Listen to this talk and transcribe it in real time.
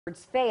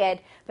towards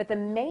Fayette, but the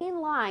main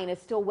line is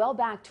still well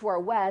back to our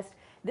west.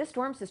 This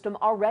storm system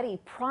already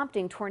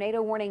prompting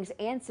tornado warnings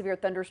and severe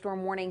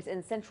thunderstorm warnings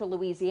in central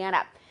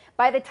Louisiana.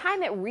 By the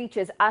time it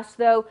reaches us,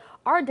 though,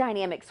 our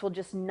dynamics will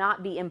just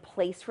not be in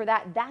place for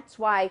that. That's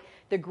why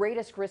the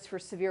greatest risk for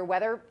severe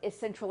weather is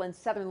central and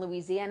southern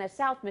Louisiana,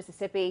 South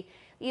Mississippi,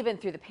 even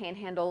through the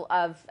panhandle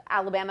of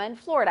Alabama and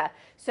Florida.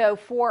 So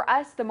for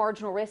us, the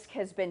marginal risk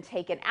has been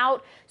taken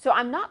out. So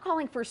I'm not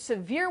calling for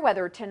severe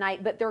weather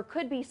tonight, but there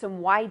could be some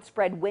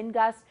widespread wind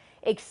gusts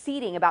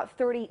exceeding about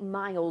 30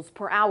 miles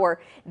per hour.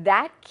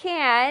 That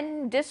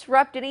can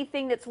disrupt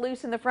anything that's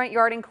loose in the front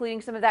yard, including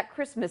some of that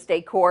Christmas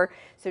decor.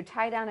 So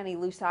tie down any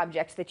loose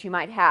objects that you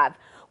might have.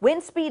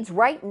 Wind speeds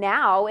right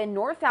now in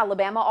North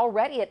Alabama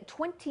already at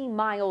 20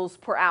 miles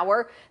per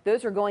hour.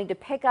 Those are going to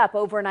pick up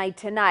overnight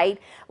tonight.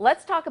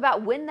 Let's talk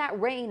about when that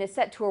rain is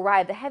set to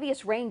arrive. The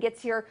heaviest rain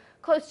gets here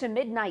close to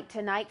midnight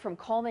tonight from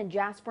Coleman,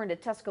 Jasper, into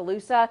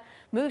Tuscaloosa.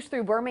 Moves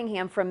through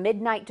Birmingham from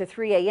midnight to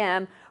 3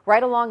 a.m.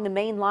 Right along the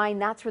main line,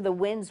 that's where the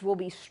winds will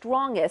be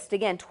strongest.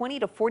 Again, 20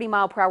 to 40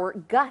 mile per hour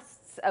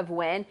gusts of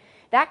wind.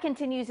 That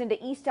continues into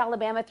East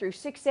Alabama through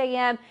 6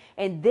 a.m.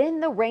 and then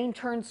the rain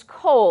turns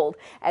cold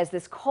as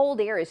this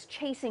cold air is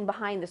chasing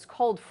behind this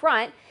cold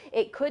front.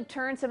 It could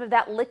turn some of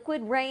that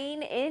liquid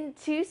rain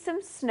into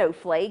some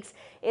snowflakes.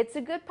 It's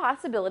a good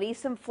possibility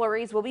some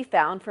flurries will be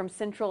found from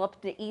central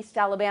up to East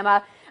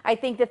Alabama. I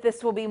think that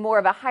this will be more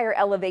of a higher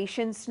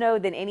elevation snow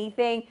than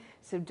anything.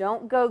 So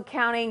don't go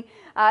counting,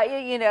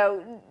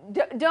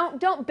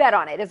 don't bet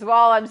on it is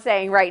all I'm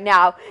saying right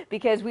now,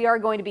 because we are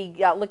going to be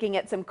looking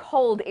at some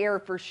cold air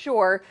for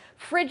sure.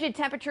 Frigid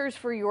temperatures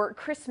for your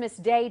Christmas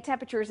Day,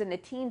 temperatures in the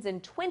teens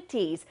and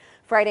 20s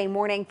Friday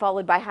morning,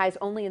 followed by highs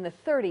only in the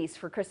 30s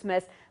for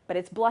Christmas. But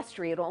it's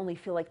blustery. It'll only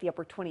feel like the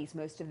upper 20s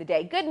most of the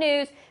day. Good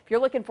news, if you're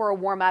looking for a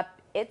warm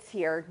up, it's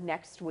here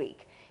next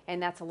week.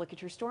 And that's a look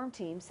at your Storm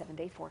Team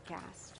 7-day forecast.